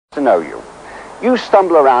To know you. You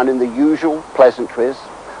stumble around in the usual pleasantries,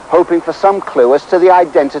 hoping for some clue as to the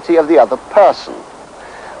identity of the other person,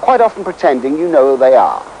 quite often pretending you know who they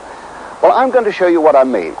are. Well, I'm going to show you what I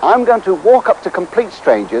mean. I'm going to walk up to complete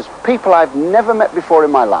strangers, people I've never met before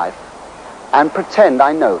in my life, and pretend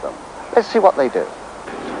I know them. Let's see what they do.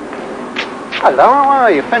 Hello, how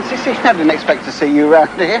are you? Fancy seeing you. I didn't expect to see you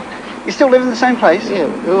around here. You still live in the same place? Yeah,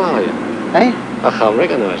 who are you? Eh? I can't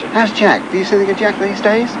recognise you. How's Jack? Do you see anything of Jack these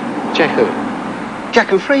days? Jack who?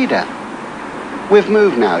 Jack and Frida. We've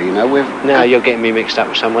moved now, you know, Now you're getting me mixed up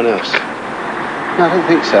with someone else. No, I don't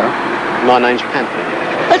think so. My name's Panther.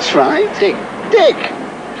 That's right. Dick. Dick!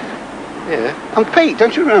 Yeah. I'm Pete,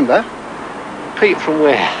 don't you remember? Pete from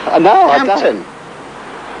where? No, Hampton.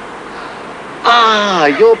 Ah,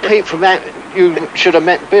 you're Pete from You should have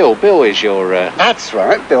met Bill. Bill is your... That's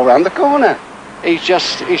right, Bill round the corner. He's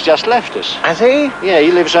just left us. Has he? Yeah, he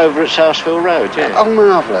lives over at Sarsfield Road, yeah. Oh,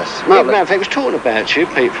 marvellous. Yeah, matter of fact, he was talking about you,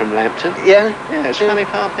 Pete from Lambton. Yeah? Yeah, it's funny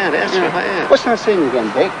part about it, that's right, yeah. What's nice seeing you again,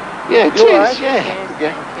 Dick? Yeah, You all cheers, right? yeah.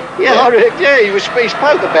 Yeah. He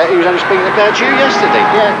spoke about he was only speaking about you yesterday.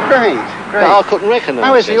 Yeah, great. But I couldn't recognise him.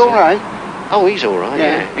 How is he, all right? Oh, he's all right,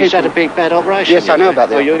 Yeah. yeah. He's had a big bad operation. Yes, I know about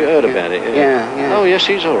that. Oh, you heard about it, yeah. Yeah. Oh, yes,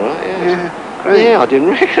 he's all right, yeah. Yeah. Great. Yeah, I didn't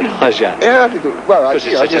recognise you. Yeah, I didn't. Well, because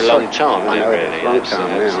it's such a long time, isn't it, really? It's a long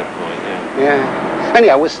time, that's yeah. the point, Yeah.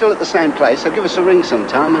 Anyhow, we're still at the same place, so give us a ring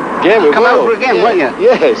sometime. And Yeah, we come will. over again, Yeah. won't you?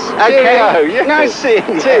 Yes. Okay. Cheerio, yes. Nice seeing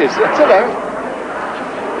you. Cheers. Ta-da.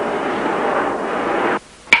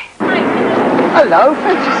 Hello,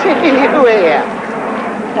 fancy seeing you here.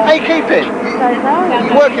 How you keeping?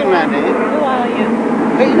 You working around here? Who are you?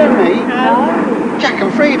 But you know me? No. Jack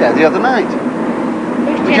and Frida the other night.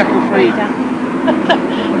 Who's Jack and Frida?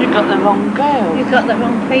 You've got the wrong girl. You've got the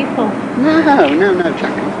wrong people. No,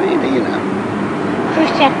 Jack and Frida, you know. Who's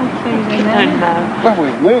Jack and Frida now? No. Well,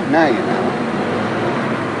 we've moved now, you know.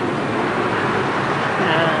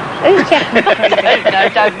 Who's Jack and Frida? No,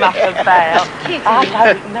 don't muck about. Kidding. I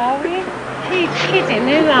don't know him. He's kidding,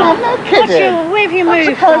 who are I'm not kidding. Where have you I'm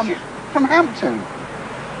moved surprised from? From Hampton.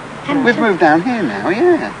 Hampton? We've moved down here now,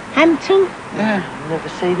 yeah. Hampton? Yeah. Never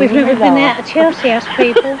seen We've him in never my been life. out of Chelsea House,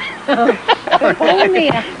 people. We're born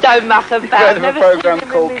here. Don't muck We've about. heard of a Never programme seen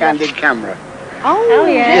him called in my Candid Camera. Oh,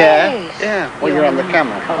 yeah. Yeah. Well, you're on the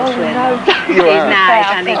camera. Oh, no, don't You are. Nice,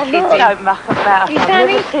 honey, Oh, kidding. no. Don't muck about. He's I've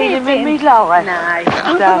only never seen him in kidding. my life. No.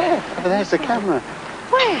 Over No. there. Over there's the camera.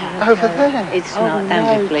 Where? Over there. It's Oh, not, no,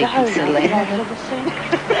 don't be bleaking don't. silly. I've never seen him.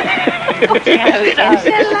 It's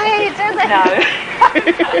silly, isn't it? No.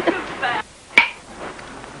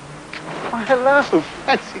 Oh, hello.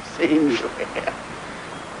 Fancy seeing you here.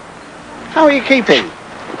 How are you keeping?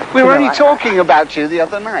 We were only talking about you the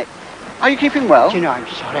other night. Are you keeping well? Do you know, I'm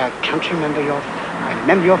sorry, I can't remember your... I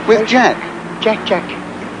remember your With face. Jack? Jack.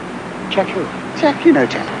 Jack who? Jack, you know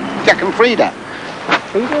Jack. Jack and Frida.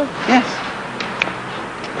 Frida? Yes.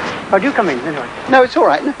 Oh, do come in, anyway. No, it's all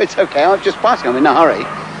right. No, it's okay. I was just passing. I'm in a hurry.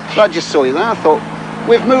 But I just saw you there. I thought,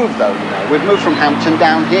 we've moved, though, you know. We've moved from Hampton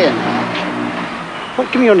down here now. What,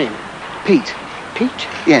 give me your name. Pete. Pete?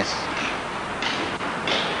 Yes.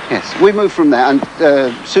 Yes, we moved from there. And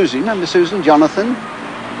Susan, remember Susan? Jonathan?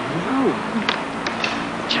 Oh.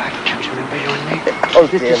 I can't remember your name. Oh,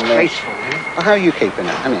 This dear is me. disgraceful, eh? Well, how are you keeping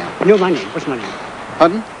it, anyhow? No, my name. What's my name?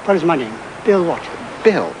 Pardon? What is my name? Bill what?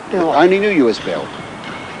 Bill. Bill what? I only knew you as Bill.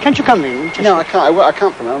 Can't you come in? Just No, I can't. I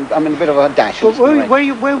can't from there. I'm in a bit of a dash. Well,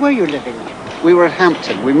 where were you living? We were at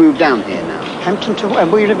Hampton. We moved down here now. Hampton to... where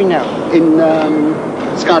are you living now? In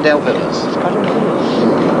Scardale Villas. Scotland.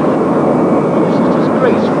 This is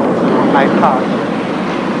disgraceful on my part.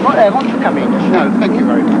 Won't you come in? No, thank you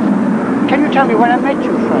very much. Can you tell me when I met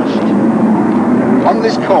you first? On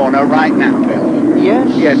this corner right now, Bill. Yes?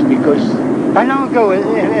 Yes, because... How long ago,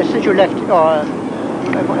 since you left, or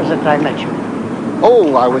was it I met you?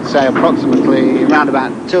 Oh, I would say approximately around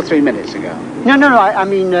about 2 or 3 minutes ago. No, I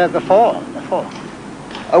mean before.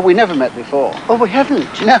 Oh, we never met before. Oh, we haven't?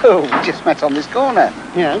 No, we just met on this corner.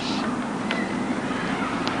 Yes.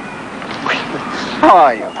 How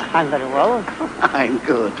are you? I'm very well. I'm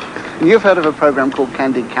good. And you've heard of a program called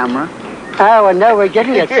Candid Camera? Oh, well, now we're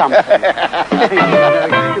getting at something.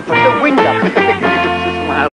 You put the wind up.